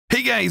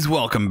Hey guys,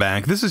 welcome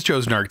back. This is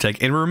ChosenArchitect,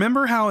 and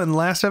remember how in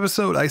last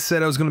episode I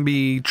said I was going to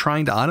be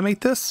trying to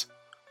automate this?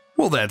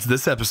 Well, that's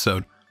this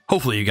episode.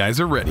 Hopefully you guys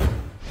are ready.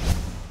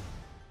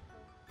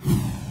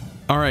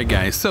 Alright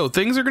guys, so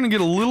things are going to get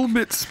a little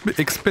bit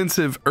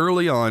expensive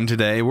early on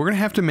today. We're going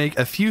to have to make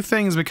a few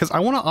things because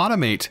I want to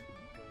automate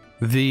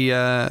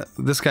the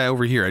this guy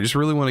over here. I just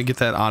really want to get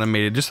that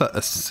automated, just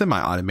a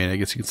semi-automated, I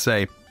guess you could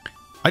say.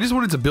 I just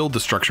wanted to build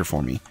the structure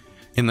for me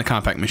in the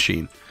compact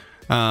machine.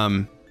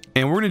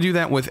 And we're going to do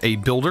that with a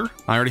builder.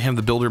 I already have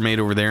the builder made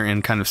over there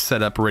and kind of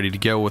set up, ready to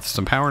go with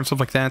some power and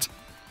stuff like that.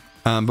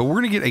 But we're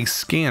going to get a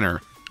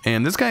scanner.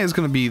 And this guy is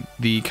going to be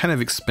the kind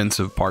of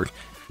expensive part.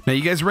 Now,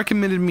 you guys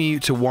recommended me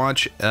to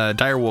watch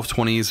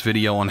Direwolf20's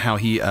video on how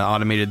he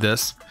automated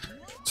this.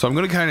 So I'm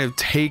going to kind of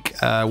take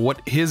what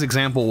his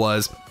example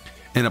was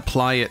and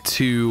apply it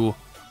to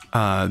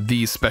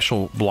these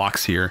special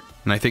blocks here.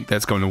 And I think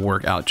that's going to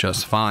work out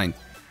just fine.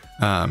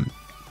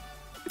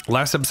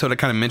 Last episode, I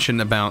kind of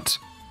mentioned about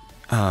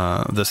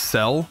the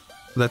cell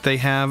that they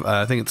have.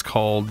 I think it's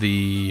called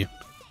the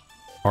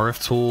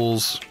RF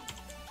Tools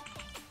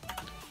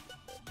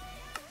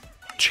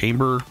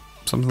Chamber,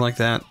 something like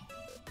that.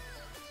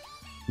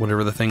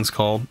 Whatever the thing's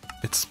called.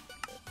 It's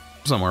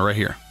somewhere right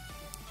here.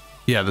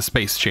 Yeah, the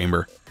space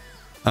chamber.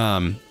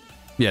 Yeah,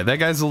 that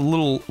guy's a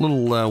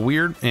little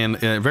weird and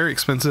very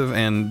expensive,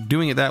 and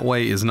doing it that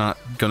way is not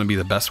going to be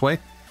the best way.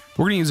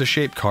 We're going to use a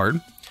shape card,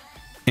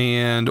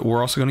 and we're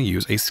also going to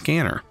use a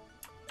scanner.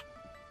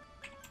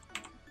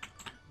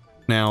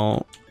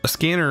 Now, a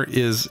scanner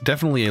is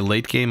definitely a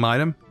late game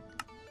item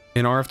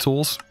in RF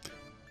Tools.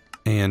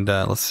 And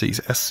let's see,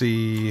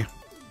 SC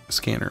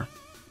scanner.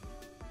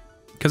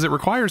 Because it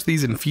requires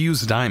these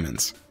infused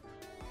diamonds,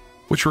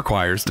 which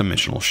requires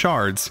dimensional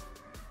shards,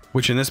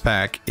 which in this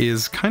pack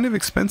is kind of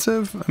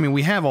expensive. I mean,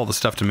 we have all the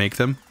stuff to make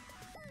them.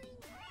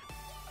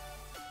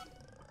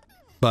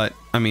 But,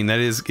 I mean,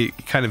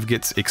 it kind of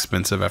gets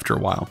expensive after a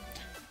while.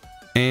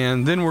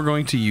 And then we're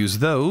going to use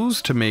those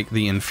to make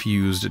the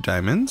infused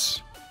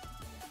diamonds.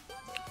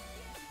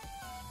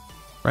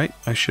 Right,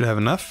 I should have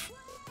enough.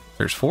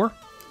 There's 4.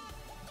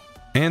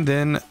 And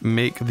then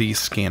make the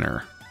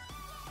scanner,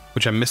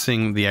 which I'm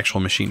missing the actual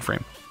machine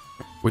frame,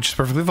 which is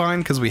perfectly fine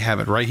because we have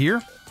it right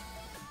here.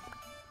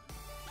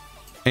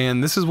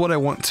 And this is what I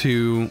want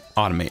to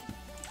automate.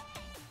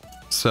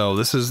 So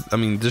this is, I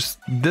mean, just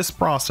this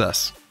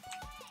process,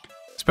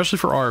 especially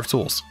for RF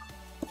Tools,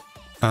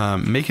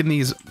 making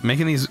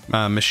these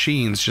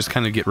machines just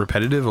kind of get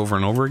repetitive over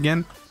and over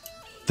again.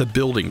 The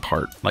building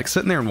part, like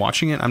sitting there and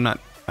watching it, I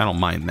don't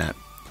mind that.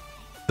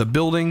 The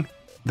building,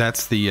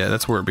 that's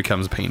where it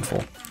becomes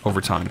painful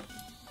over time.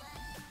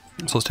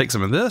 So let's take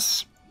some of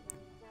this,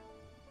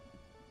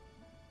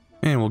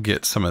 and we'll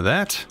get some of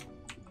that.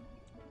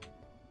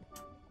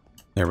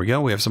 There we go.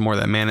 We have some more of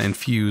that mana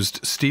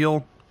infused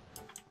steel.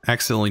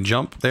 Accidentally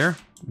jumped there.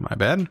 My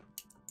bad.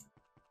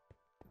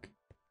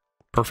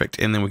 Perfect.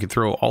 And then we can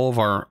throw all of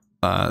our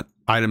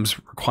items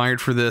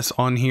required for this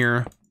on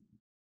here.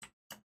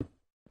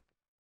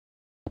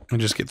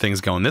 And just get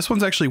things going. This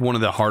one's actually one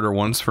of the harder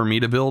ones for me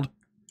to build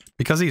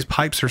because these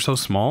pipes are so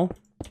small.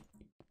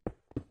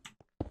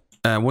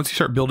 Once you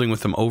start building with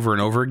them over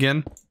and over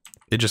again,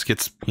 it just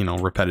gets, you know,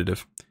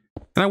 repetitive.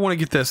 And I want to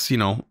get this, you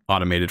know,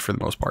 automated for the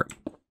most part.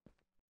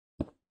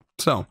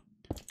 So,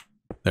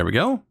 there we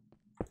go.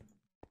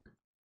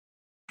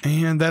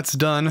 And that's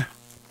done.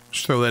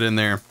 Just throw that in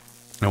there.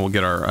 And we'll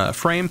get our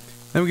frame.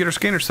 Then we get our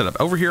scanner set up.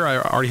 Over here, I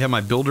already have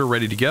my builder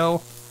ready to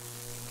go.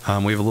 We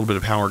have a little bit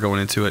of power going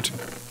into it.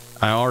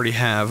 I already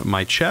have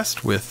my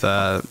chest with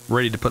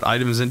ready to put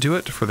items into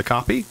it for the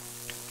copy.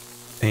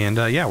 And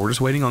yeah, we're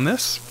just waiting on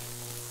this.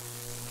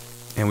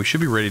 And we should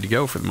be ready to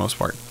go for the most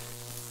part.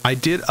 I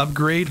did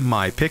upgrade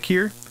my pick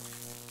here.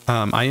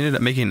 I ended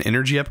up making an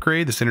energy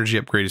upgrade. This energy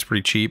upgrade is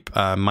pretty cheap,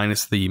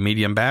 minus the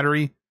medium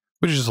battery,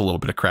 which is just a little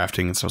bit of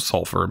crafting and some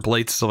sulfur and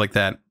plates, stuff like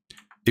that.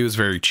 It was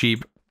very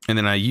cheap. And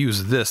then I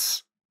use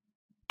this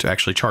to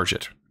actually charge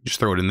it. Just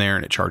throw it in there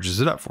and it charges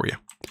it up for you.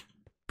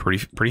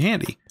 Pretty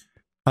handy.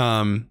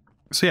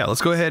 So yeah,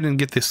 let's go ahead and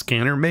get this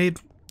scanner made,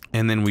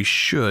 and then we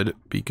should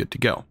be good to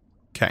go.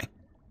 Okay,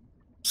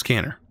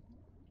 scanner.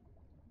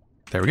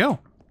 There we go.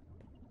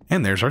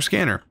 And there's our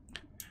scanner.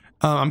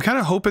 I'm kind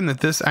of hoping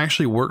that this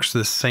actually works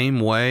the same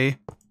way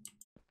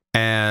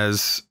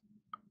as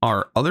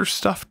our other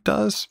stuff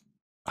does.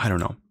 I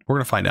don't know. We're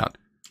going to find out.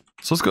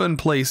 So let's go ahead and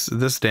place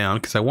this down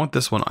because I want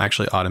this one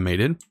actually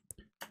automated.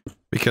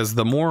 Because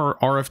the more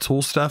RF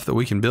tool stuff that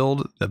we can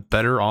build, the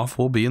better off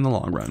we'll be in the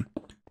long run.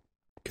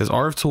 Because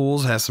RF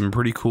Tools has some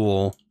pretty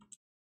cool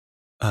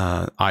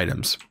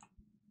items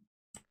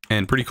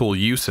and pretty cool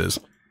uses.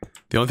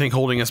 The only thing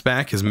holding us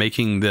back is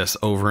making this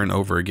over and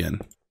over again.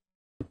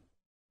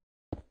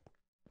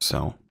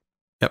 So,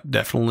 yep,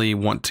 definitely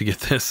want to get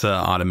this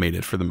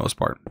automated for the most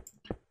part.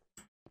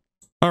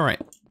 All right,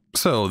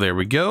 so there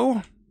we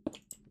go.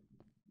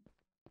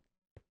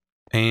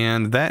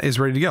 And that is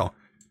ready to go.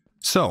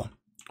 So,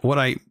 what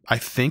I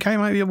think I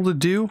might be able to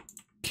do,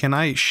 can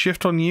I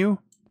shift on you?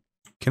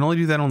 Can only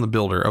do that on the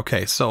builder.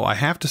 Okay, so I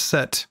have to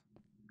set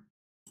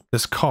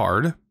this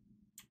card.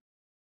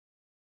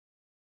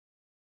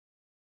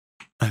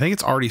 I think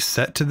it's already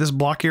set to this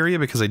block area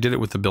because I did it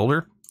with the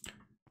builder.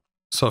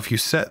 So if you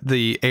set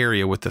the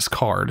area with this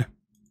card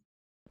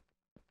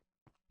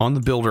on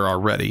the builder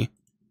already,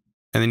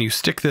 and then you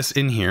stick this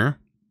in here,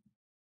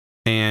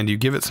 and you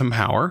give it some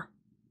power,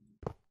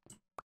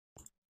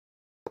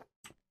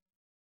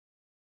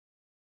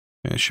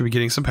 and it should be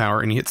getting some power,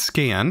 and you hit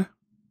scan.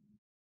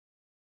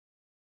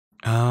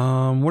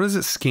 What is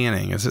it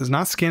scanning? It's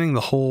not scanning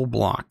the whole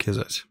block, is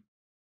it?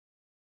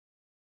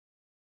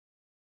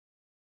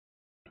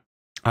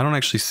 I don't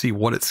actually see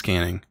what it's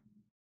scanning.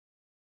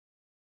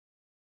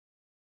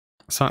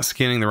 It's not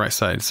scanning the right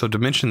side. So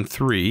dimension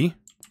 3.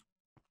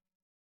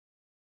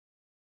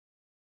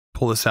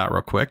 Pull this out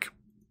real quick.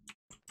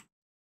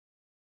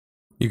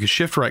 You can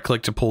shift right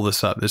click to pull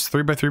this up. This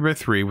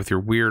 3x3x3 with your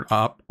weird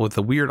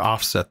the weird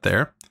offset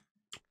there.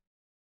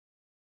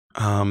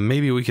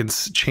 Maybe we can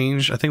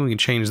change. I think we can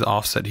change the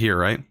offset here,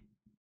 right?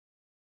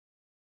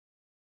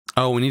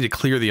 Oh, we need to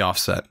clear the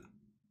offset.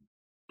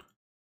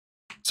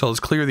 So let's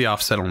clear the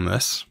offset on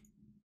this.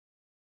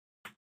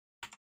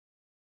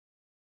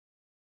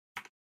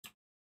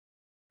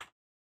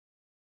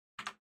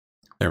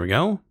 There we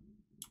go.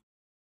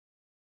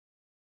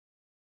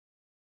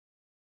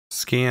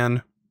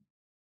 Scan.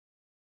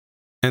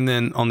 And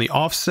then on the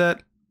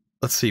offset,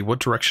 let's see, what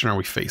direction are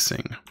we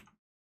facing?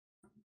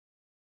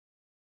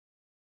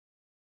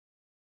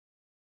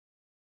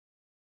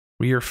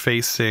 We are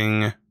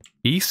facing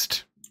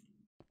east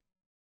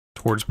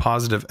towards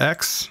positive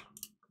X.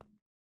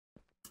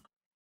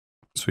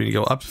 So we need to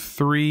go up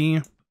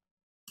 3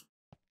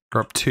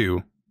 or up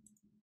 2.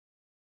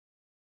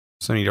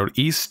 So I need to go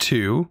east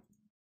 2.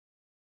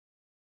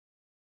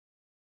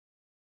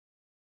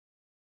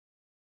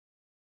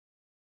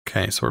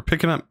 Okay, so we're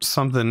picking up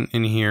something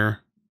in here.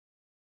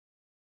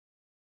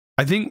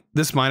 I think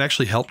this might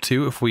actually help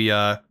too if we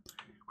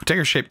take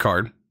our shape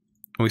card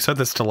and we set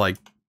this to like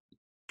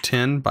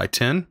 10 by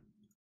 10.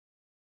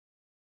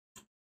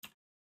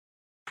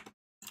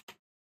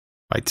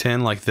 By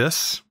 10 like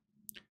this.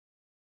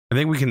 I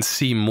think we can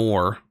see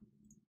more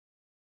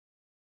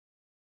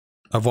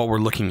of what we're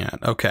looking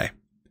at. Okay.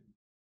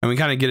 And we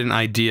kind of get an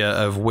idea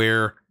of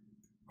where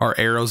our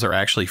arrows are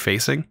actually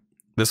facing.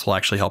 This will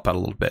actually help out a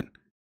little bit.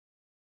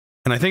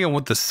 And I think I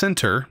want the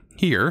center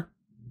here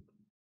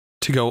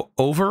to go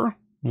over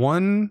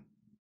 1,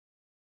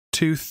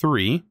 2,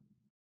 3.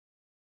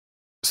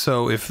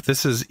 So if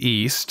this is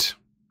east,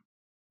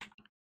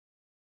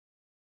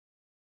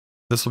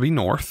 this will be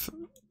north.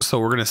 So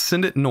we're going to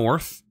send it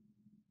north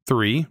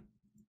 3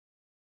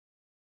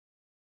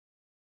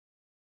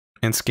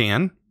 and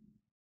scan.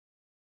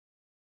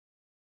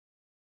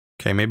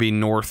 Okay, maybe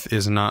north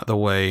is not the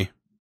way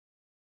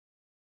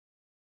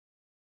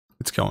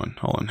it's going.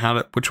 Hold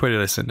on. Which way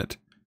did I send it?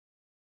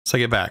 So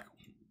I get back.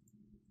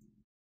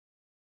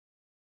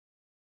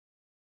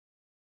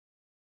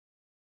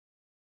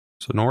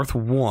 So north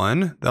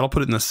 1, that'll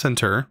put it in the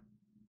center.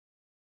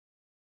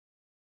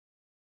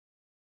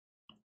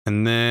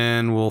 And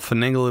then we'll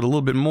finagle it a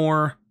little bit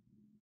more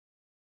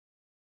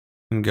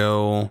and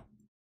go.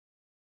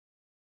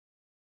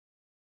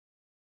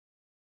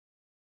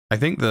 I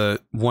think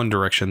the one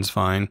direction's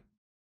fine.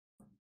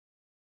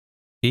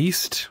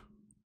 East.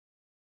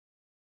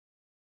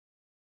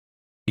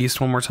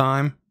 East one more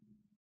time.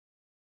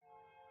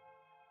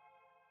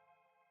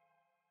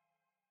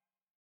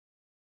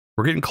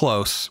 We're getting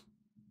close.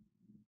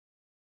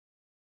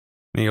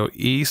 I need to go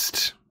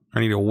east. I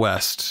need to go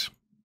west.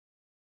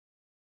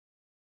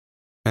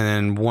 And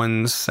then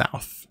one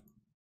south.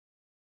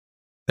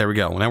 There we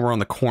go. Now we're on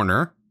the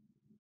corner.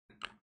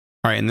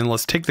 All right, and then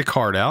let's take the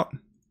card out.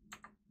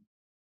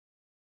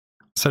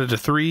 Set it to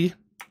 3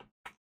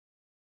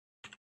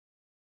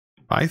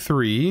 by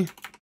 3.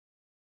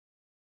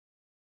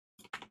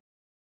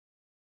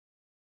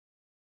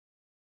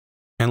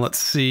 And let's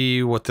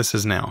see what this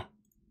is now.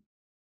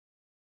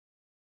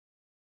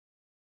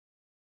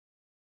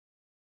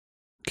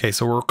 Okay,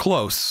 so we're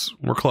close.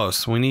 We're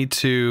close. We need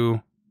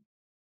to...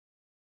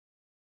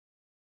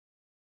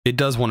 It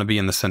does want to be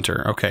in the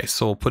center. Okay,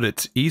 so we'll put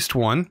it east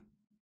 1,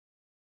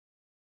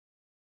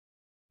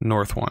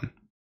 north 1.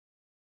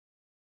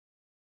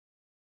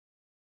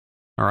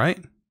 All right.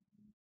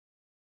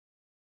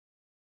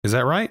 Is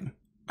that right?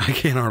 I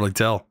can't hardly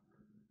tell.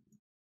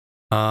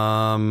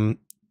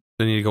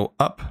 They need to go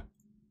up.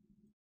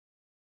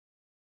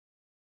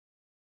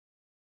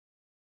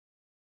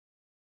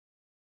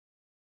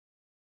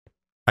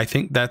 I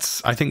think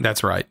that's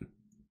right.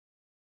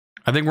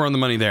 I think we're on the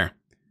money there.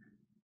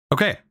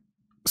 Okay.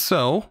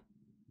 So,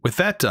 with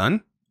that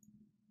done,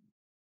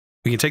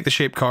 we can take the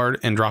shape card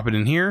and drop it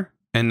in here,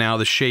 and now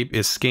the shape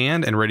is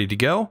scanned and ready to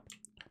go.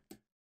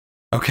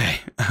 Okay,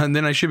 and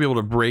then I should be able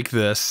to break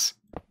this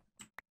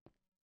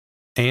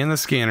and the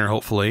scanner,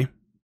 hopefully,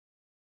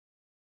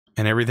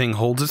 and everything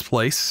holds its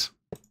place.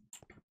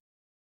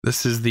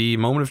 This is the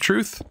moment of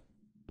truth.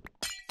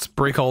 Let's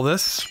break all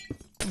this.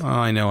 Oh,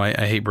 I know, I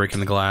hate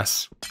breaking the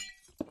glass.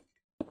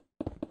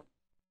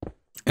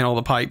 And all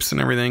the pipes and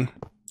everything.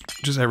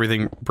 Just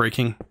everything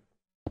breaking.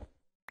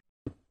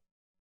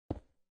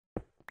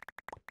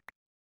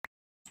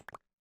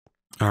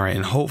 Alright,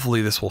 and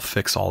hopefully this will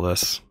fix all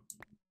this.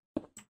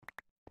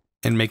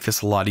 And make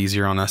this a lot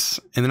easier on us.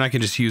 And then I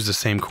can just use the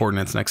same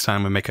coordinates next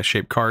time and make a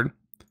shape card.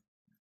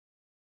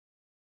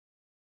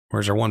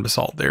 Where's our one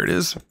basalt? There it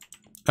is.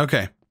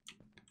 Okay.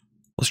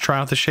 Let's try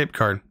out the shape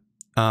card.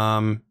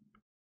 I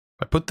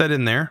put that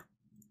in there.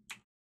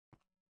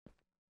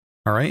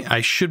 Alright,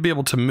 I should be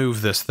able to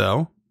move this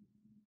though.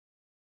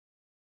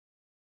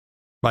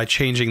 By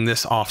changing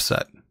this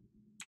offset.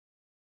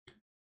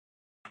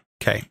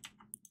 Okay.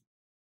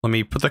 Let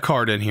me put the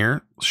card in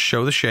here.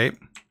 Show the shape.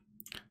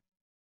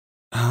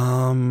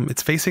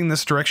 It's facing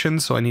this direction,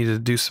 so I need to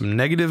do some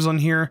negatives on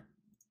here.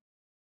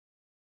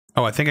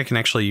 Oh, I think I can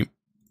actually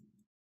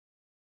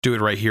do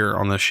it right here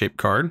on the shape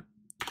card.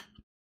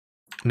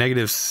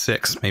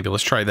 -6, maybe.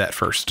 Let's try that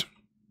first.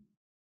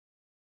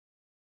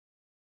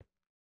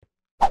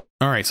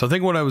 Alright, so I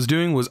think what I was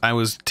doing was I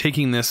was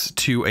taking this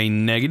to a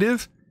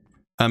negative.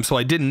 So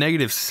I did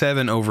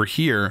 -7 over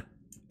here,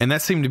 and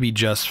that seemed to be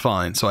just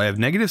fine. So I have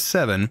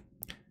 -7,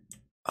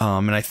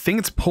 and I think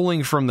it's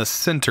pulling from the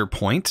center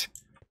point.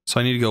 So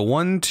I need to go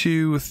 1,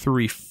 2,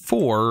 3,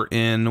 4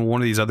 in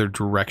one of these other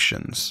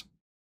directions.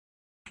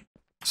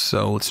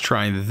 So let's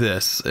try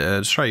this.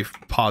 Let's try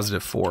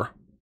 +4.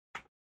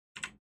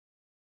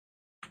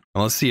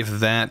 Now let's see if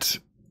that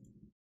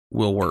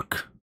will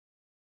work.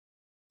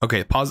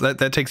 Okay, pause that.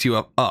 That takes you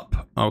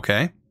up.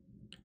 Okay.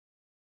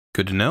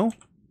 Good to know.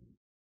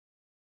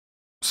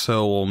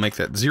 So we'll make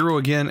that 0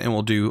 again, and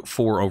we'll do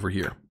 4 over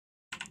here.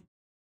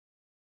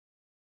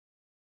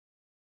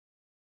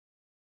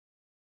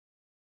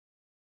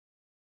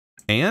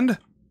 And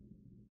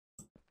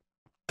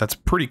that's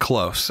pretty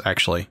close,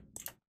 actually.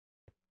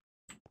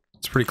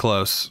 It's pretty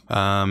close.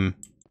 I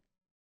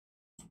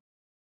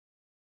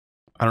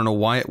don't know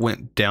why it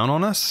went down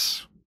on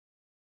us.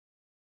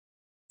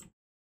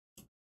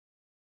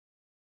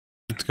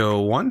 Let's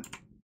go 1.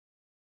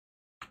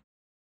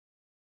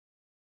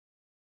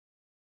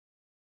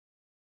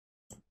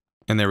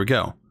 And there we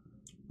go.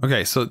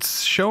 Okay, so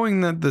it's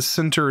showing that the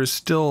center is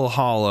still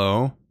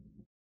hollow.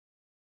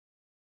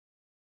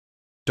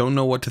 Don't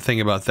know what to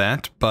think about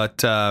that,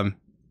 but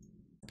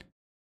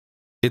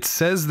it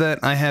says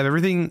that I have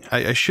everything.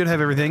 I should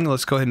have everything.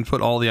 Let's go ahead and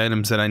put all the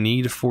items that I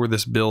need for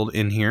this build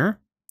in here.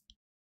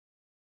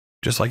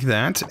 Just like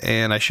that.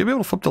 And I should be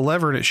able to flip the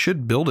lever and it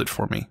should build it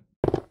for me.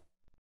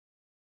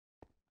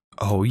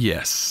 Oh,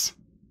 yes.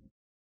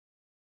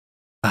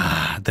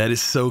 Ah, that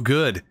is so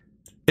good.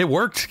 It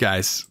worked,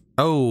 guys.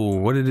 Oh,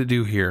 what did it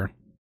do here?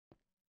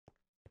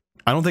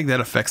 I don't think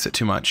that affects it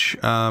too much.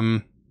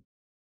 I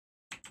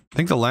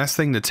think the last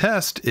thing to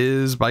test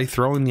is by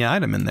throwing the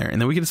item in there.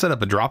 And then we can set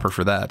up a dropper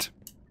for that.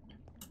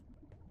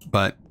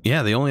 But,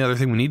 yeah, the only other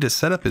thing we need to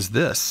set up is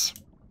this.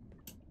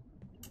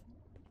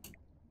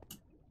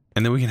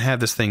 And then we can have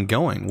this thing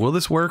going. Will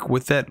this work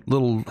with that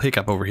little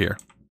hiccup over here?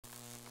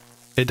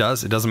 It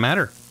does. It doesn't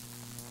matter.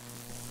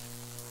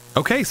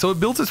 Okay, so it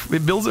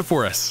builds it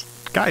for us.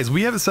 Guys,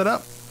 we have it set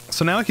up.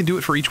 So now I can do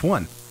it for each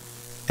one.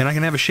 And I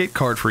can have a shape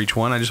card for each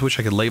one. I just wish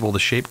I could label the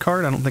shape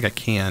card. I don't think I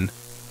can.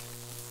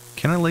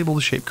 Can I label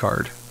the shape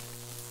card?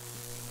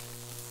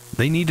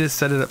 They need to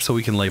set it up so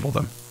we can label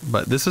them.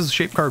 But this is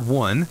shape card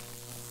 1.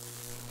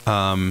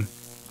 Yeah,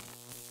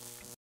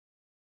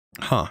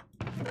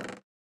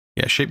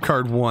 shape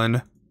card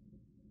 1.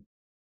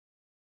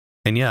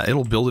 And yeah,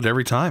 it'll build it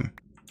every time.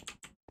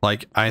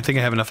 Like, I think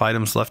I have enough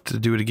items left to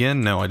do it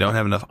again. No, I don't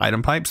have enough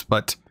item pipes,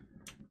 but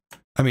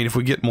I mean, if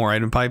we get more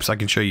item pipes, I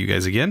can show you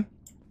guys again.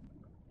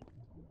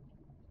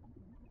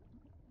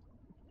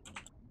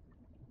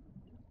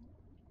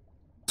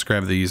 Let's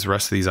grab these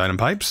rest of these item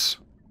pipes.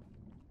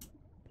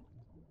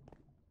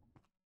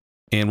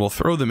 And we'll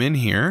throw them in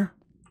here.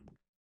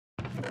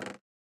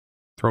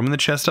 Throw them in the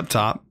chest up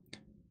top.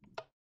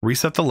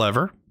 Reset the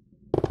lever.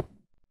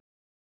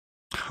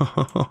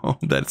 Oh,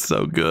 that's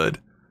so good.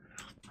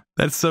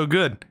 That's so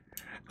good.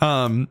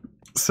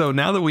 So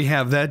now that we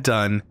have that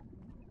done,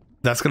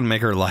 that's going to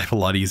make our life a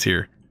lot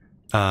easier.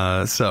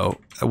 So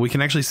we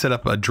can actually set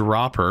up a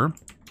dropper.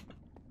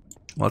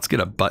 Let's get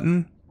a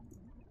button.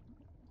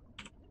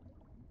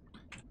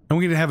 And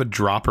we can have a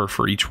dropper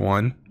for each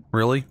one,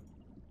 really.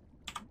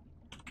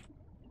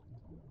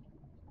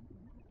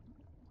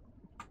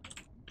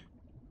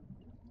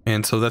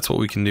 And so that's what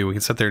we can do. We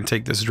can sit there and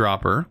take this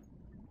dropper.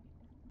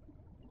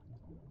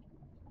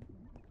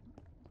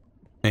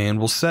 And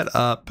we'll set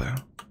up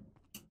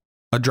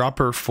a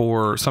dropper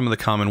for some of the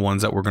common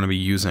ones that we're going to be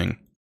using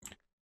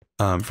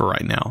for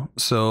right now.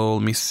 So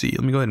let me see.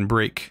 Let me go ahead and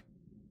break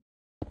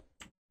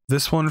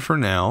this one for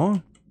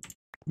now.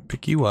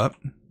 Pick you up.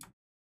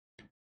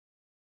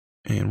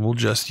 And we'll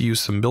just use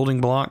some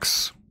building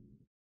blocks.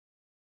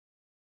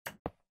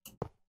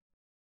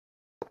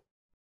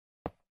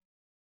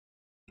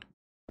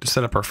 To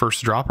set up our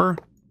first dropper.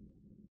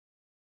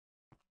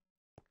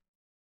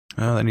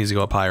 Oh, that needs to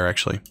go up higher,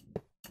 actually.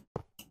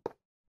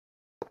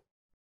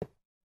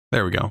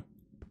 There we go.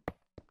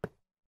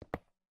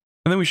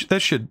 And then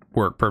that should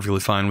work perfectly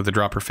fine with the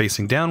dropper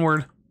facing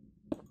downward.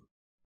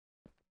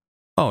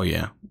 Oh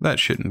yeah, that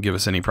shouldn't give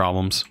us any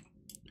problems.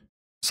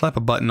 Slap a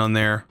button on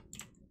there.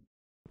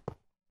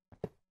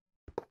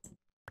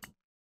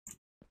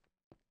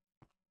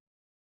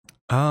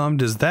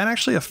 Does that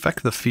actually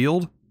affect the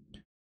field?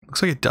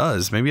 Looks like it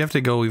does. Maybe I have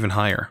to go even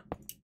higher.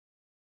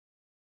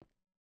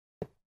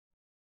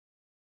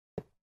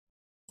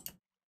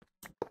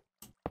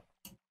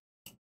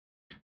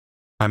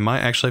 I might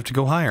actually have to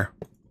go higher.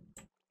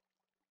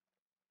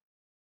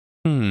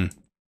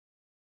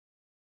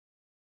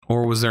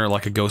 Or was there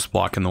like a ghost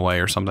block in the way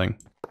or something?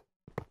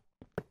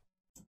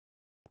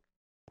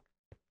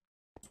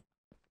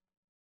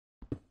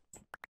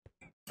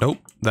 Nope,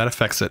 that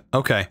affects it.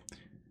 Okay.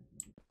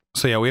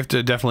 So yeah, we have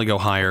to definitely go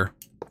higher.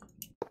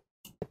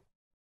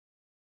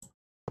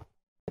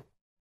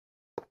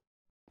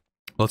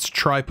 Let's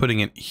try putting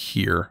it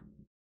here.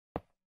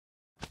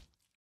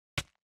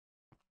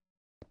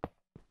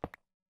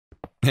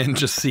 And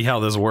just see how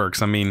this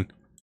works. I mean,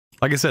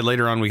 like I said,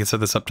 later on we can set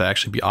this up to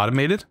actually be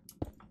automated.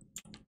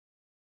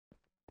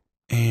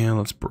 And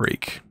let's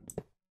break.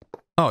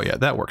 Oh yeah,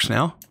 that works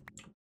now.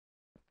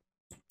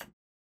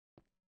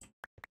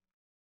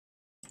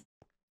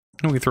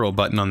 And we can throw a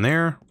button on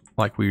there,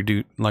 like we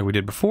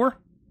did before.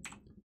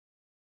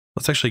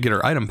 Let's actually get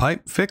our item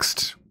pipe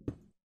fixed.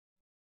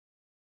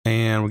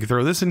 And we can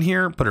throw this in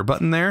here, put our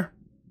button there.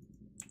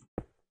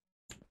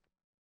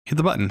 Hit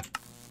the button.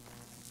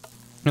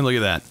 And look at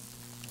that.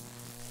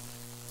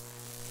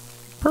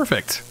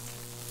 Perfect.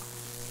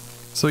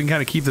 So we can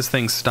kind of keep this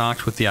thing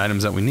stocked with the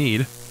items that we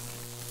need.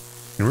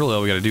 And really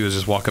all we got to do is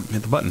just walk up and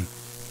hit the button.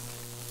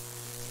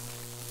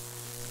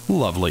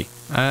 Lovely.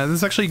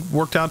 This actually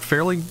worked out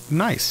fairly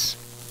nice.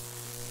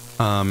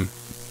 And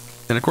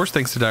of course,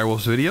 thanks to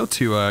Direwolf's video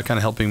to kind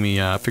of helping me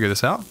figure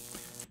this out.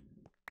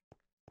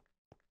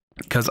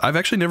 Because I've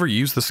actually never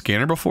used the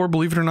scanner before,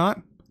 believe it or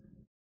not.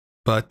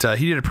 But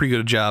he did a pretty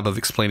good job of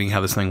explaining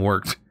how this thing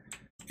worked.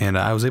 And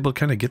I was able to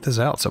kind of get this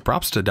out. So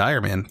props to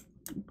Dire, man.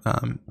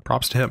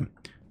 Props to him.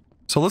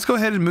 So let's go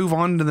ahead and move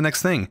on to the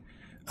next thing.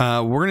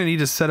 We're going to need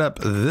to set up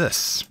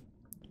this.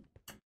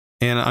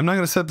 And I'm not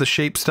going to set up the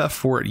shape stuff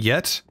for it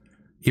yet.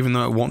 Even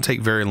though it won't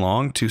take very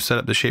long to set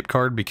up the shape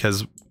card.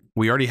 Because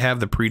we already have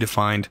the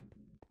predefined...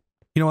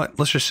 You know what?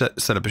 Let's just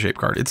set up a shape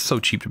card. It's so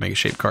cheap to make a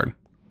shape card.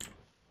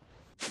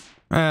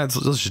 Let's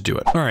just do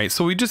it. All right,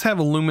 so we just have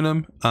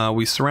aluminum.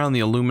 We surround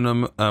the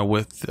aluminum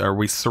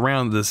we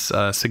surround this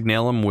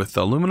signalum with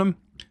aluminum.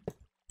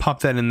 Pop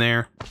that in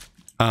there.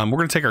 We're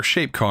going to take our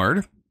shape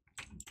card.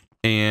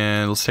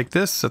 And let's take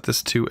this, set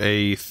this to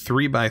a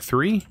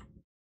 3x3.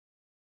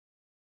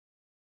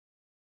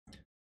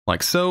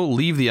 Like so.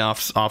 Leave the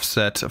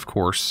offset, of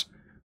course,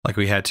 like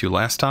we had to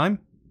last time.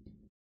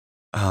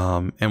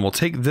 And we'll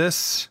take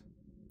this,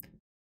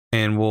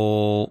 and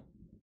we'll...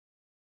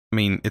 I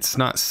mean, it's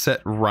not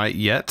set right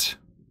yet.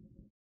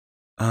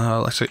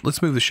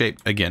 Let's move the shape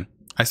again.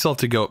 I still have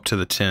to go up to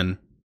the 10.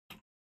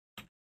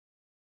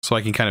 So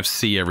I can kind of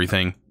see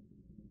everything.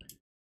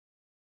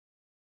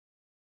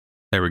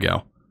 There we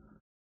go.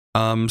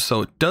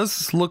 So it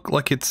does look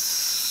like it's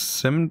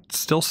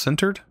still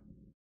centered.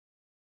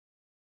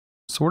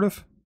 Sort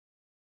of.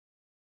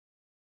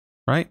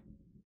 Right?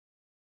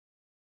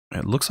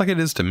 It looks like it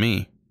is to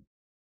me.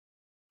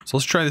 So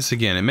let's try this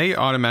again. It may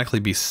automatically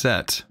be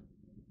set.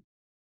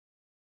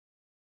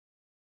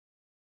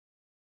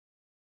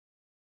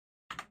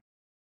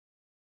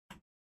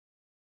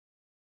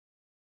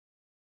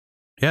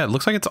 Yeah, it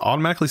looks like it's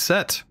automatically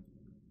set.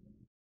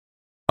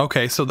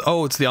 Okay, so,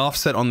 oh, it's the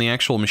offset on the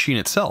actual machine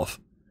itself.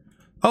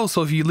 Oh,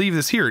 so if you leave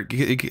this here,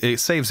 it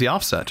saves the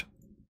offset.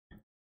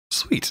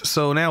 Sweet.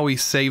 So now we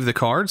save the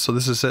card. So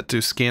this is set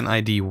to scan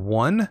ID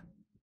 1.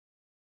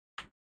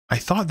 I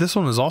thought this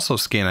one was also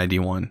scan ID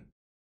 1.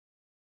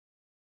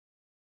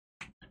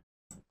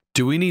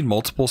 Do we need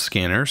multiple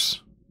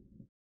scanners?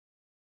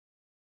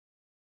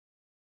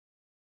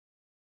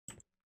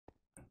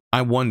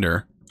 I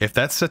wonder if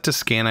that's set to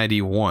scan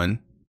ID 1.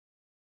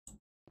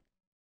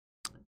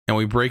 And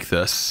we break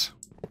this.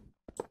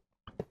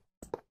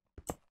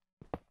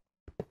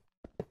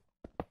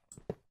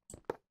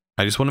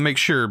 I just want to make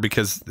sure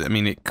because, I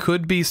mean, it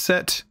could be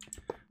set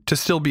to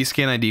still be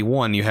scan ID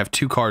 1. You have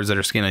two cards that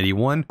are scan ID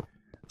 1.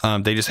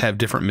 They just have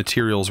different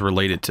materials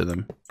related to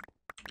them.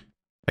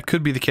 That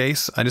could be the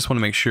case. I just want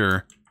to make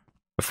sure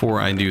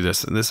before I do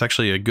this. This is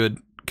actually a good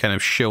kind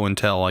of show and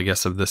tell, I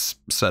guess, of this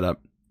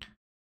setup.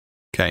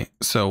 Okay,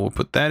 so we'll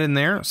put that in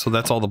there. So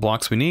that's all the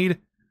blocks we need.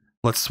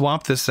 Let's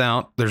swap this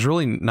out. There's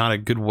really not a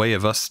good way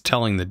of us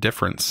telling the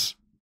difference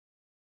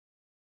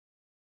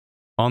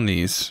on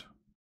these.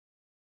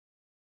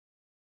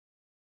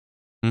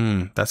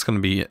 That's going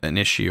to be an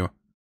issue.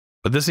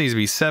 But this needs to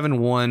be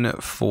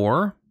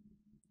 714.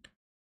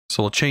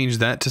 So we'll change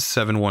that to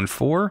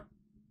 714.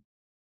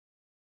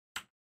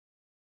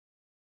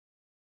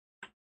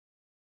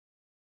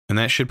 And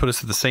that should put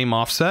us at the same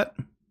offset.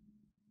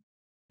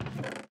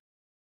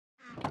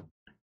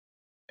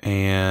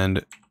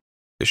 And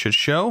it should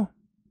show.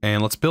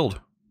 And let's build.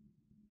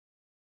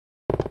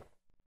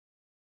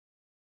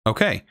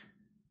 Okay.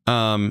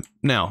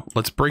 Now,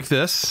 let's break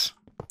this.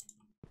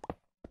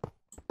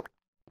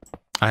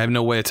 I have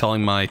no way of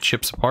telling my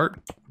chips apart,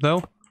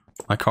 though.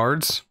 My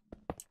cards.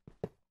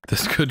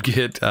 This could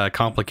get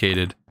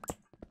complicated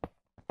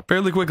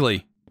fairly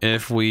quickly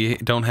if we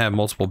don't have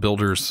multiple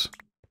builders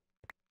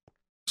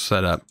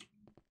set up.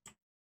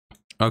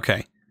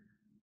 Okay.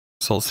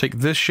 So let's take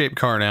this shape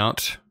card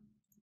out.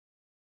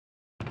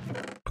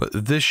 Put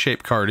this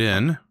shape card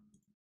in.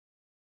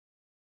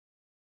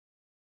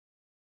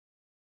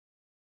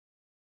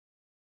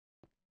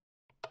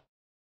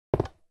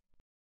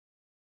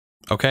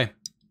 Okay.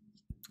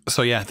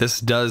 So yeah,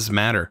 this does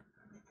matter.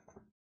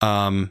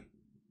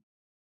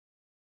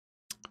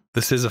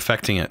 This is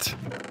affecting it.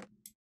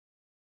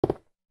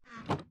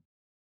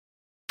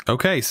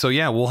 Okay, so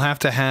yeah, we'll have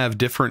to have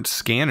different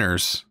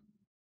scanners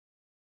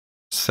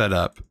set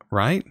up,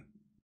 right?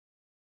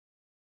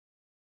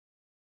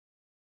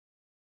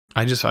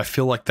 I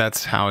feel like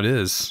that's how it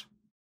is.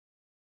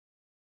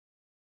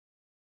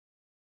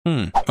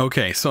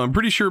 Okay, so I'm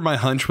pretty sure my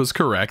hunch was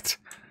correct.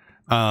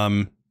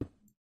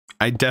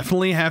 I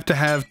definitely have to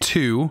have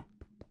 2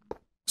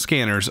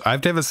 scanners. I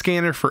have to have a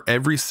scanner for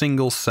every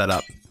single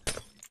setup.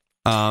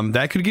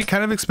 That could get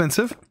kind of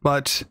expensive,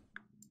 but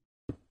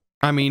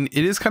I mean,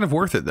 it is kind of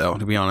worth it though,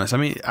 to be honest. I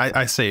mean,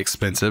 I say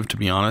expensive, to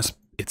be honest.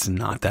 It's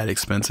not that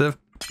expensive.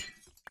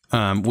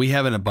 We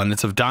have an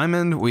abundance of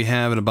diamond. We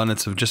have an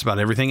abundance of just about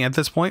everything at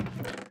this point.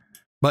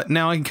 But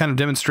now I can kind of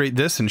demonstrate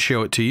this and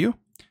show it to you.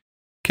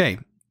 Okay,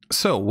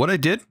 so what I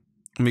did,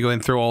 let me go ahead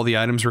and throw all the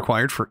items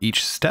required for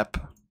each step.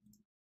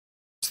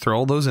 Let's throw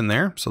all those in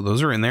there. So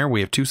those are in there.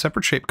 We have 2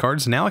 separate shape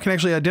cards. Now I can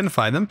actually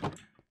identify them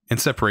and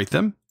separate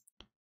them.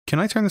 Can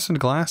I turn this into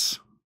glass?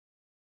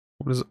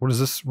 What is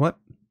this? What?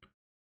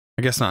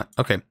 I guess not.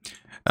 Okay.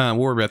 We'll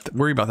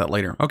worry about that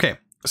later. Okay.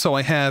 So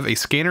I have a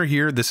scanner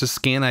here. This is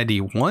scan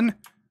ID 1.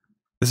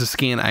 This is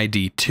scan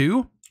ID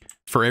 2.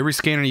 For every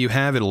scanner you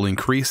have, it'll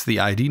increase the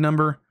ID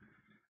number.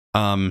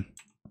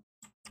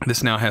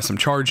 This now has some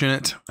charge in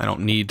it. I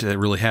don't need to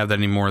really have that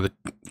anymore.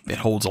 It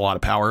holds a lot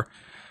of power.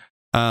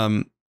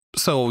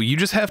 So you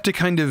just have to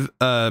kind of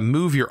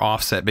move your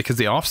offset, because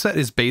the offset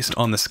is based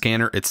on the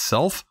scanner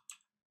itself,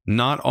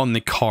 not on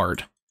the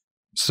card.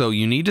 So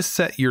you need to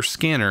set your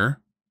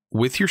scanner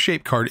with your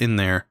shape card in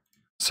there.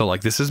 So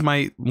like this is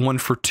my one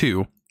for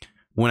 2.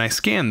 When I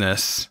scan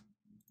this,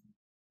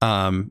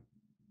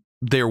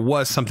 there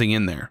was something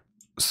in there.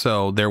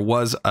 So there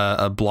was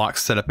a block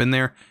set up in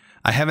there.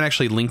 I haven't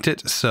actually linked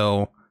it,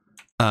 so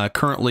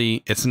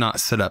currently it's not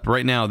set up.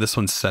 Right now this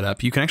one's set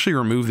up. You can actually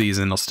remove these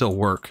and they'll still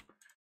work.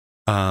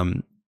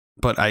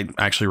 But I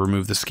actually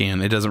removed the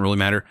scan. It doesn't really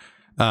matter.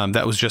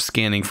 That was just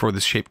scanning for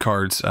the shape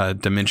card's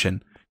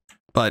dimension.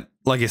 But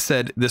like I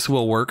said, this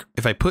will work.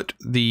 If I put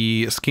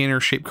the scanner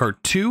shape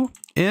card 2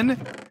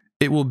 in,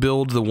 it will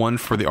build the one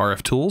for the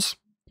RF tools.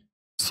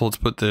 So let's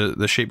put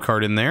the shape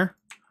card in there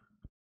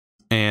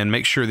and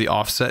make sure the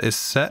offset is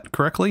set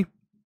correctly.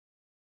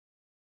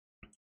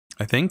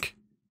 I think.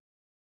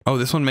 Oh,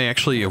 this one may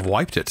actually have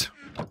wiped it.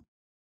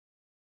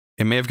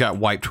 It may have got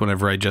wiped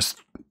whenever I just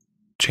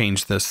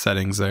changed the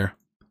settings there.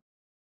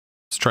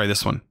 Let's try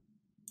this one.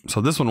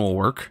 So this one will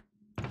work.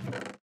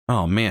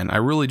 Oh man, I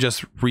really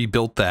just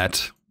rebuilt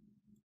that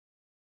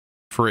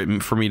for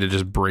me to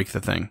just break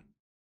the thing.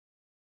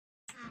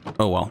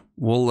 Oh well,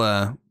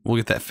 we'll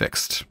get that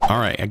fixed. All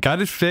right, I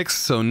got it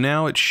fixed, so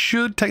now it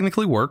should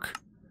technically work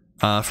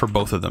for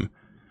both of them.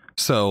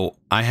 So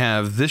I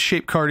have this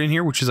shape card in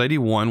here, which is ID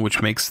 1,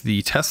 which makes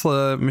the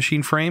Tesla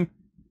machine frame.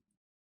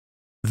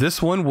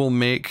 This one will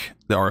make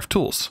the RF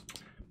tools.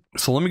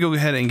 So let me go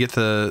ahead and get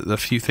the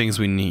few things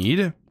we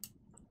need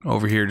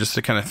over here just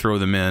to kind of throw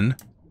them in.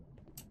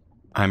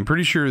 I'm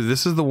pretty sure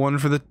this is the one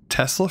for the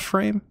Tesla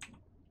frame.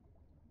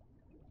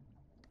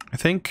 I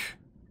think.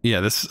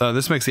 Yeah,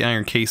 this makes the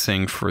iron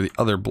casing for the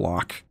other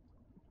block.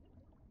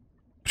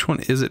 Which one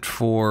is it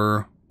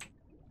for?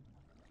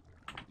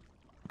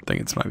 I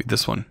think it might be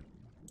this one.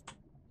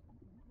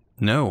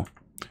 No.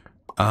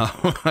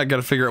 I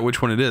gotta figure out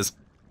which one it is.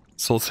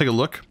 So let's take a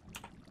look.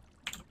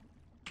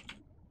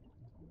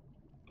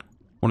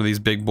 One of these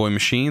big boy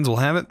machines will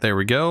have it. There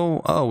we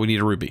go. Oh, we need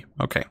a ruby.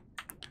 Okay.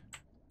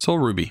 So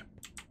ruby.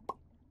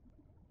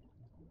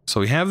 So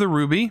we have the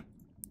ruby.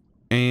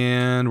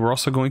 And we're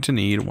also going to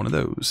need one of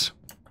those.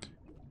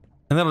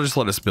 And that'll just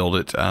let us build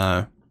it.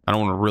 I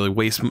don't want to really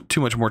waste too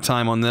much more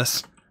time on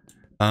this.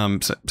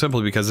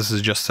 Simply because this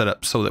is just set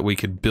up so that we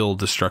could build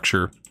the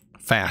structure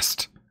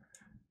fast.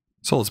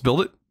 So let's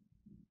build it.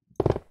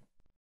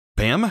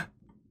 Bam.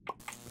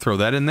 Throw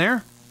that in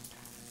there.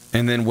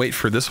 And then wait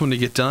for this one to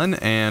get done,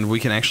 and we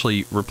can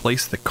actually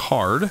replace the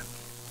card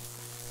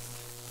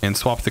and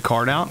swap the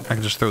card out. I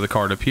can just throw the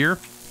card up here.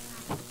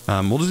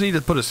 We'll just need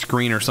to put a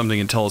screen or something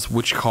and tell us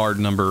which card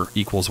number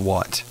equals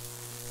what.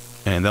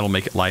 And that'll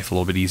make life a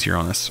little bit easier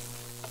on us.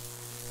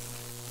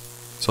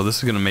 So this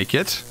is going to make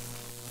it.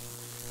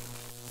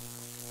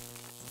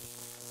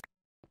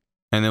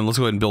 And then let's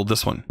go ahead and build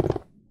this one.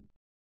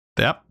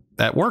 Yep,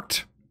 that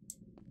worked.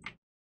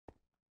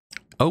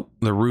 Oh,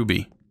 the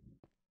ruby.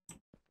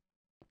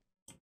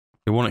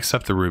 It won't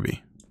accept the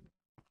ruby.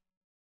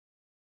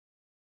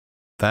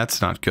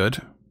 That's not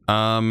good.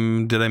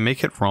 Did I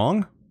make it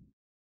wrong?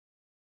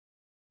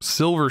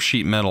 Silver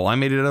sheet metal. I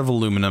made it out of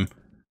aluminum.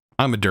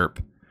 I'm a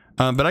derp.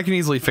 But I can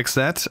easily fix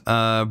that.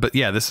 But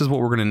yeah, this is what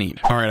we're going to need.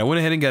 All right, I went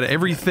ahead and got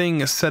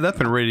everything set up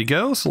and ready to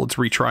go. So let's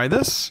retry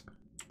this.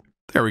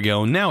 There we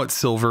go. Now it's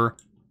silver.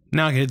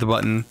 Now I can hit the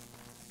button,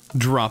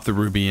 drop the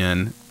ruby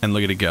in, and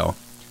look at it go.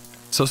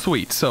 So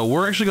sweet. So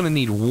we're actually going to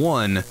need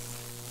one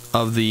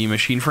of the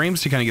machine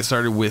frames to kind of get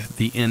started with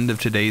the end of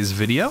today's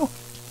video.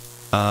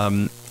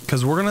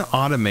 Because we're going to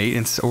automate,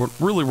 and so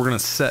really we're going to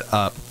set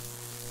up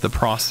the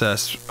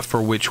process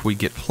for which we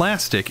get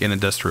plastic in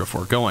Industrial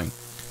 4 going,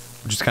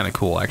 which is kind of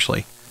cool,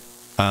 actually.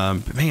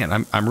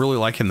 Man, I'm really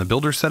liking the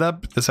builder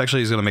setup. This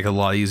actually is going to make it a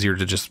lot easier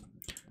to just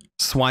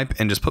swipe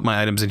and just put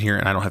my items in here,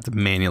 and I don't have to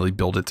manually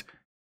build it,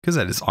 because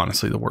that is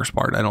honestly the worst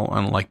part. I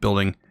don't like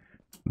building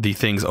the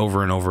things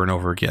over and over and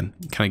over again.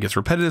 It kind of gets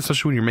repetitive,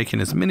 especially when you're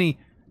making as many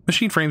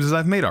machine frames as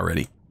I've made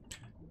already.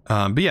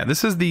 But yeah,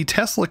 this is the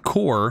Tesla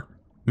Core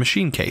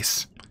machine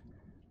case,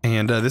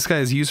 and this guy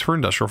is used for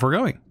Industrial 4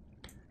 going.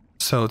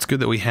 So it's good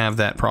that we have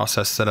that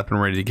process set up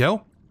and ready to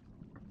go.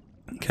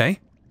 Okay,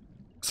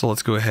 so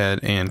let's go ahead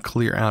and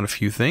clear out a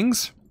few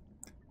things,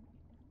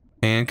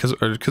 and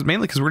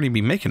mainly because we're going to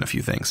be making a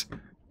few things.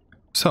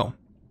 So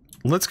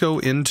let's go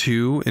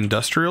into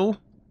Industrial,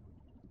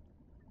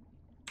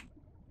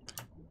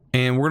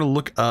 and we're going to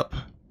look up.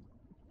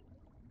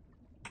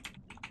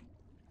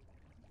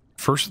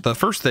 The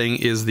first thing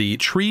is the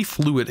tree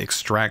fluid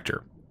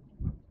extractor.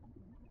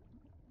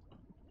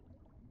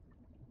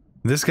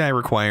 This guy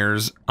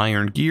requires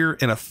iron gear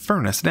and a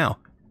furnace. Now,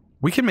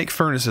 we can make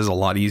furnaces a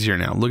lot easier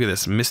now. Look at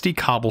this. Misty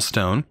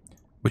cobblestone,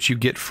 which you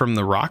get from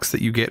the rocks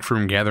that you get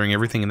from gathering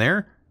everything in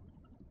there.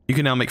 You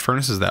can now make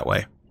furnaces that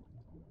way.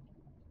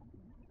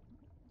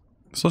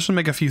 So let's just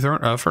make a few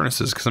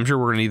furnaces, because I'm sure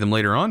we're going to need them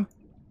later on.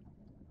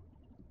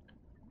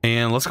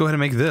 And let's go ahead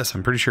and make this.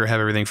 I'm pretty sure I have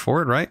everything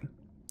for it, right?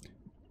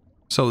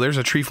 So there's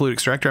a tree fluid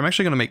extractor. I'm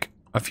actually going to make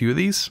a few of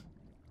these.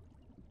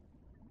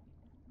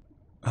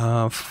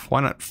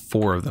 Why not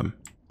 4 of them?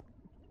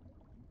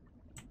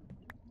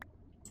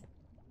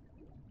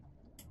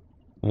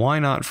 Why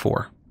not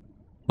 4?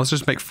 Let's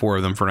just make 4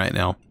 of them for right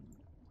now.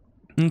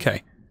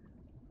 Okay.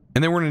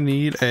 And then we're going to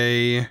need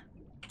a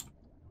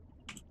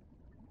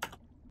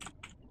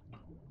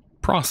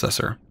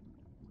processor.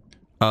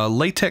 A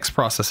latex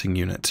processing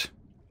unit.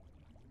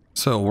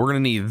 So we're going to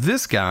need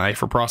this guy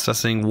for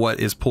processing what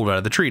is pulled out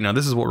of the tree. Now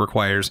this is what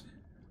requires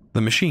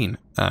the machine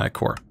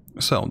core.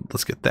 So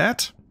let's get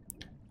that.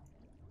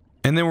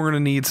 And then we're going to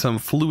need some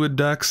fluid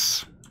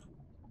ducts.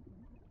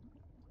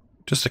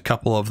 Just a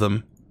couple of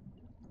them.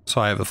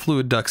 So I have the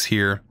fluid ducts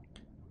here.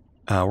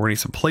 We're going to need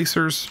some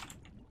placers.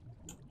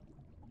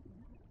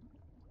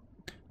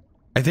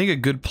 I think a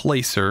good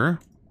placer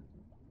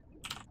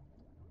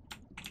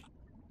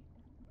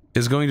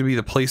is going to be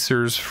the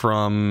placers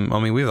from...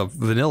 I mean, we have a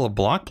vanilla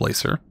block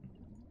placer.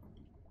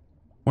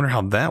 Wonder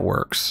how that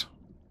works.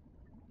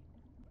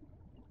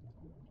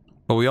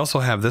 But we also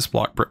have this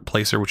block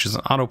placer, which is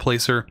an auto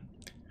placer,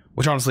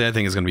 which honestly I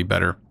think is going to be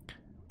better.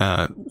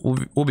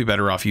 We'll be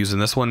better off using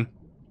this one.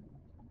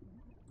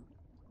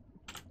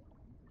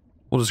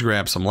 We'll just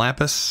grab some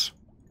lapis.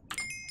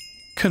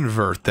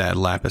 Convert that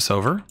lapis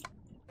over.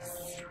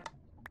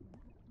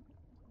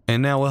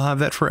 And now we'll have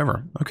that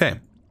forever. Okay.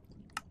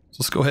 So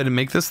let's go ahead and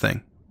make this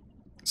thing.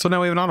 So now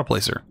we have an auto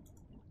placer.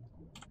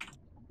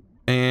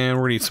 And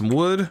we're going to need some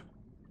wood. I'm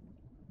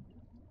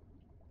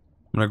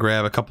going to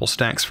grab a couple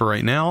stacks for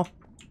right now.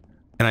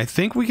 And I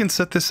think we can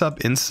set this up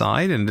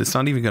inside, and it's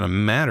not even going to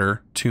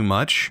matter too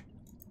much.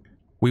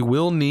 We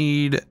will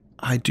need,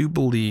 I do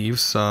believe,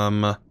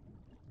 some...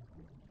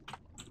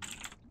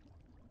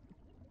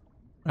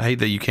 I hate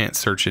that you can't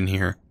search in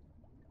here.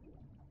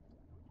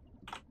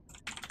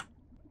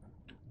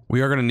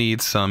 We are going to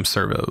need some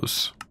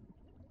servos.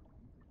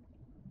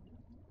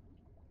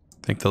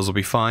 I think those will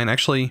be fine.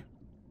 Actually,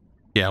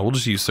 yeah, we'll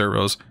just use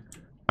servos.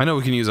 I know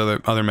we can use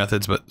other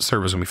methods, but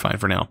servos will be fine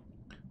for now.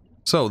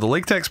 So, the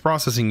latex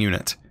processing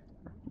unit.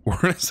 We're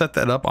going to set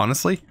that up,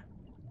 honestly,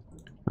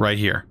 right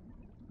here.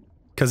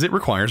 Because it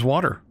requires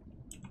water.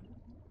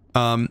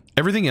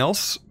 Everything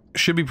else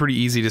should be pretty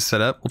easy to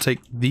set up. We'll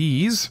take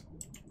these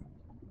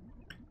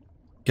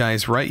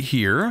guys right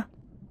here.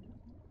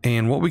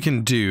 And what we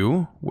can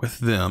do with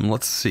them,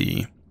 let's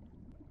see.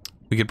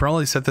 We could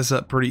probably set this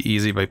up pretty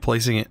easy by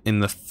placing it in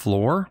the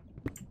floor.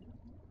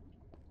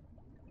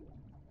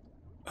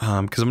 Because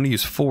I'm going to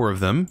use 4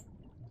 of them.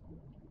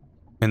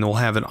 And we'll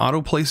have an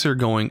auto placer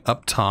going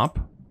up top.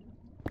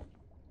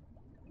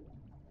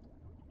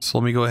 So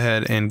let me go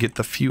ahead and get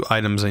the few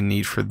items I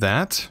need for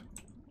that.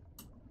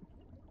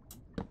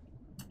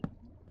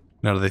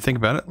 Now that they think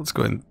about it, let's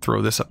go ahead and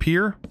throw this up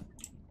here.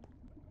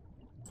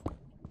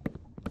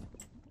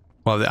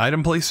 We'll have the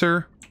item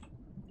placer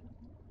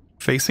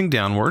facing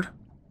downward.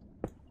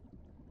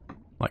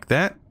 Like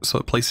that. So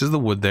it places the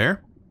wood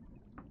there.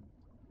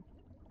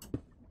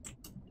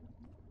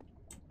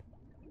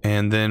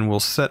 And then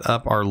we'll set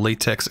up our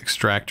latex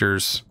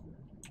extractors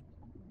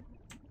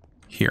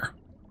here.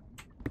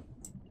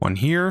 One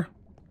here.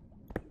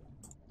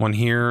 One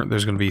here.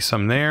 There's going to be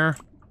some there.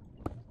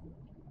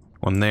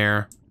 One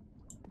there.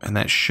 And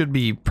that should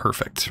be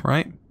perfect,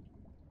 right?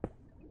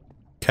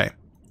 Okay.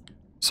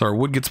 So our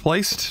wood gets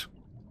placed.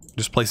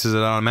 Just places it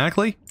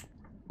automatically.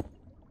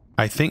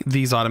 I think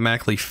these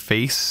automatically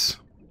face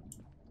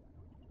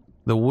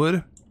the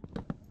wood.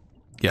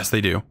 Yes,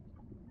 they do.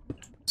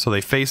 So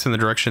they face in the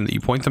direction that you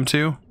point them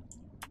to.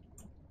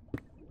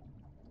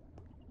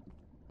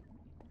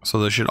 So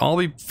they should all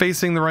be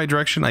facing the right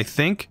direction, I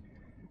think.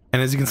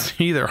 And as you can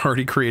see, they're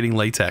already creating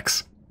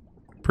latex.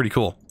 Pretty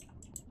cool.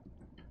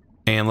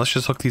 And let's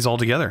just hook these all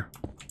together.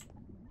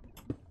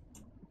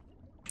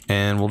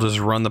 And we'll just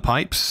run the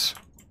pipes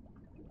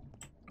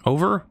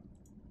over.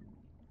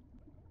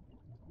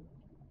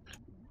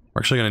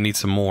 We're actually going to need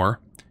some more.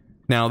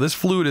 Now, this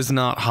fluid is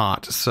not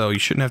hot, so you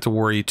shouldn't have to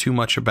worry too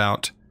much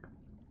about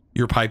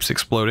your pipes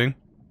exploding.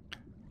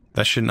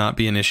 That should not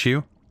be an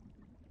issue.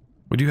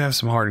 We do have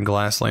some hardened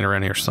glass laying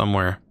around here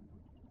somewhere.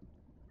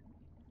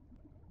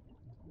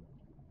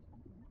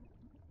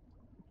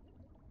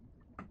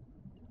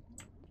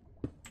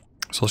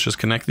 So let's just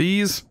connect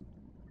these.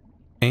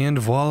 And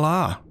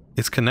voila,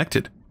 it's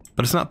connected.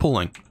 But it's not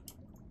pulling.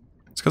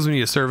 It's because we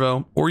need a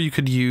servo. Or you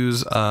could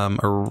use, I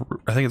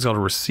think it's called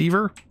a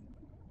receiver.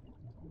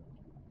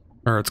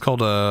 Or it's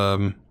called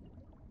a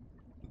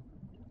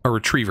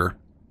retriever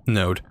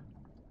node.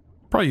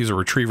 Probably use a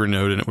retriever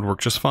node and it would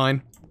work just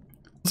fine.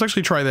 Let's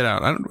actually try that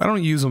out. I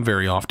don't use them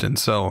very often,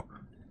 so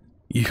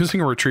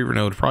using a retriever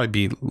node would probably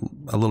be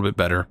a little bit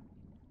better.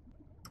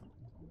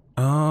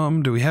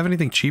 Do we have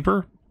anything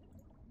cheaper?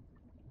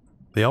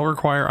 They all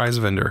require eyes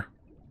of ender.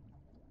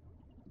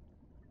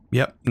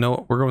 Yep,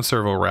 no, we're going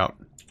servo route.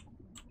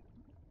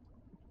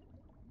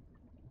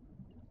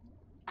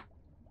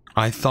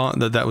 I thought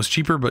that that was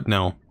cheaper, but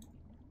no.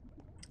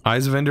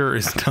 Eyes of ender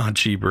is not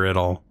cheaper at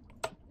all.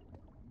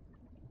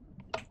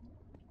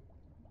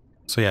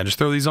 So yeah, just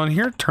throw these on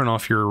here, turn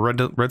off your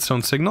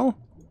redstone signal.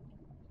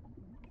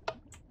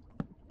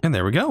 And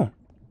there we go.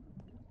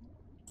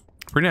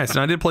 Pretty nice.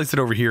 Now I did place it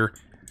over here.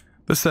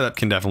 The setup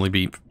can definitely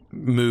be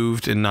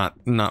moved and not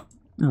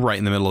right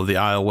in the middle of the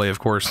aisleway, of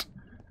course.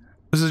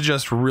 This is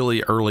just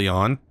really early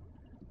on.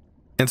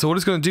 And so what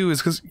it's going to do is,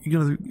 because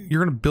you're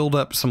going to build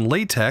up some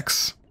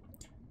latex,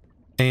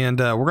 and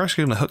we're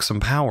actually going to hook some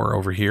power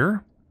over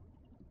here.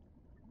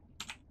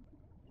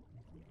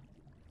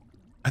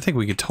 I think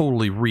we could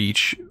totally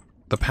reach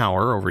the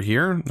power over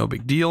here. No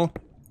big deal.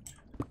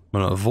 I'm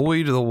going to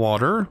avoid the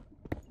water.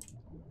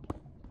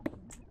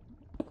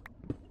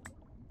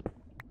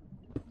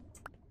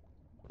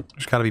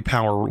 There's got to be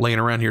power laying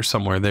around here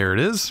somewhere. There it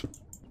is.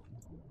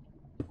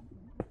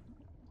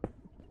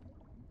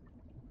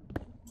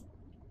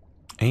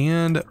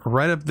 And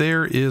right up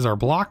there is our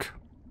block.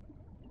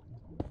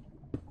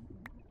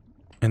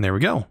 And there we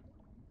go.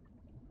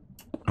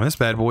 And this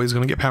bad boy is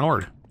going to get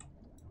powered.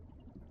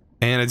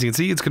 And as you can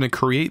see, it's going to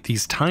create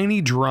these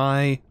tiny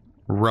dry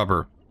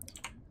rubber.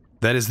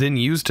 That is then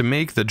used to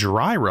make the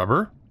dry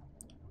rubber.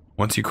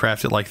 Once you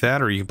craft it like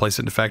that, or you can place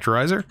it in a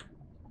factorizer.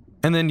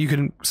 And then you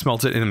can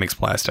smelt it and it makes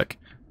plastic.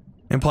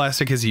 And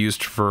plastic is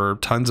used for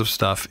tons of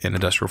stuff in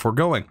industrial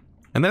foregoing.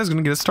 And that is going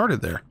to get us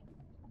started there.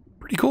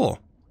 Pretty cool.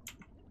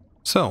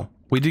 So,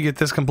 we did get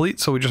this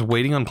complete, so we're just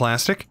waiting on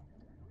plastic.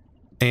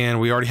 And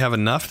we already have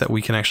enough that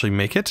we can actually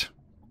make it.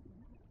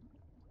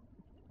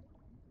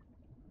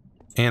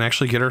 And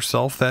actually get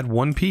ourselves that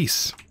one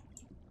piece.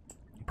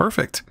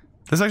 Perfect.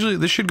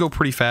 This should go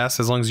pretty fast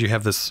as long as you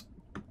have this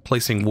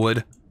placing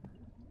wood.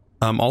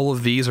 All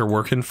of these are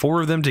working.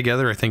 4 of them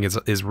together I think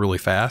is really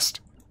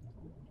fast.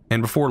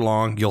 And before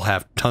long, you'll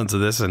have tons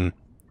of this and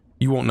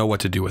you won't know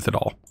what to do with it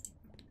all.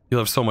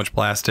 You'll have so much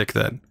plastic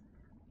that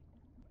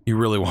you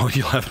really won't.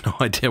 You'll have no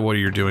idea what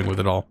you're doing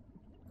with it all.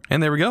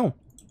 And there we go.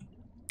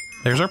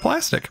 There's our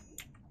plastic.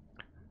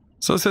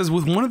 So it says,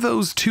 with one of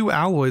those 2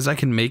 alloys, I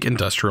can make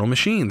industrial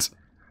machines.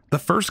 The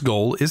first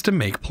goal is to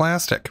make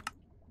plastic.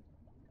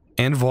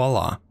 And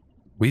voila,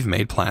 we've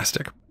made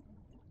plastic.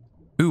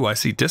 Ooh, I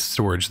see disk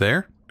storage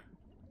there.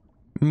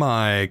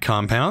 My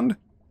compound,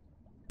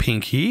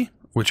 Pinky,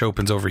 which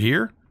opens over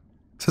here,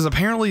 says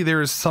apparently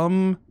there is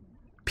some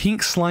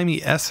pink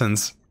slimy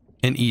essence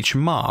in each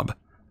mob.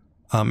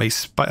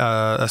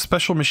 A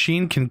special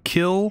machine can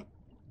kill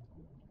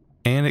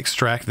and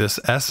extract this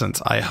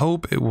essence. I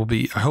hope you will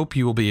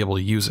be able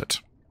to use it.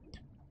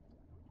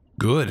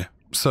 Good.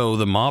 So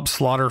the mob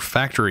slaughter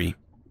factory.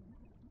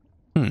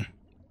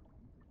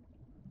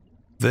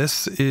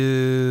 This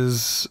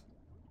is...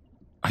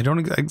 I don't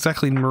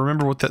exactly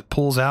remember what that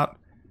pulls out.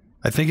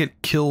 I think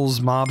it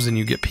kills mobs and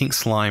you get pink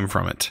slime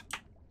from it.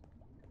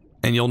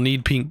 And you'll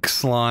need pink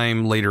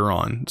slime later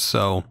on.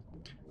 So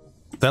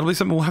that'll be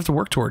something we'll have to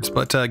work towards.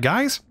 But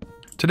guys,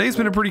 today's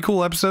been a pretty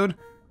cool episode.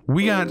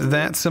 We got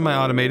that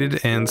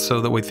semi-automated, and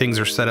so that way things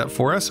are set up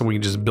for us and we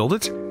can just build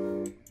it.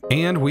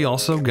 And we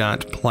also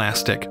got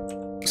plastic.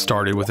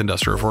 started with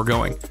Industrial before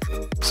going.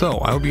 So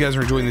I hope you guys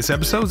are enjoying these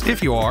episodes.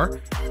 If you are,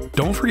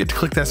 don't forget to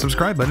click that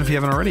subscribe button if you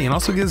haven't already, and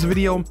also give this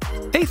video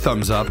a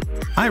thumbs up.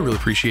 I really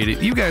appreciate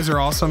it. You guys are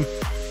awesome.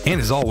 And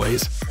as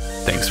always,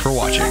 thanks for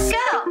watching. Let's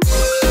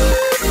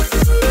go.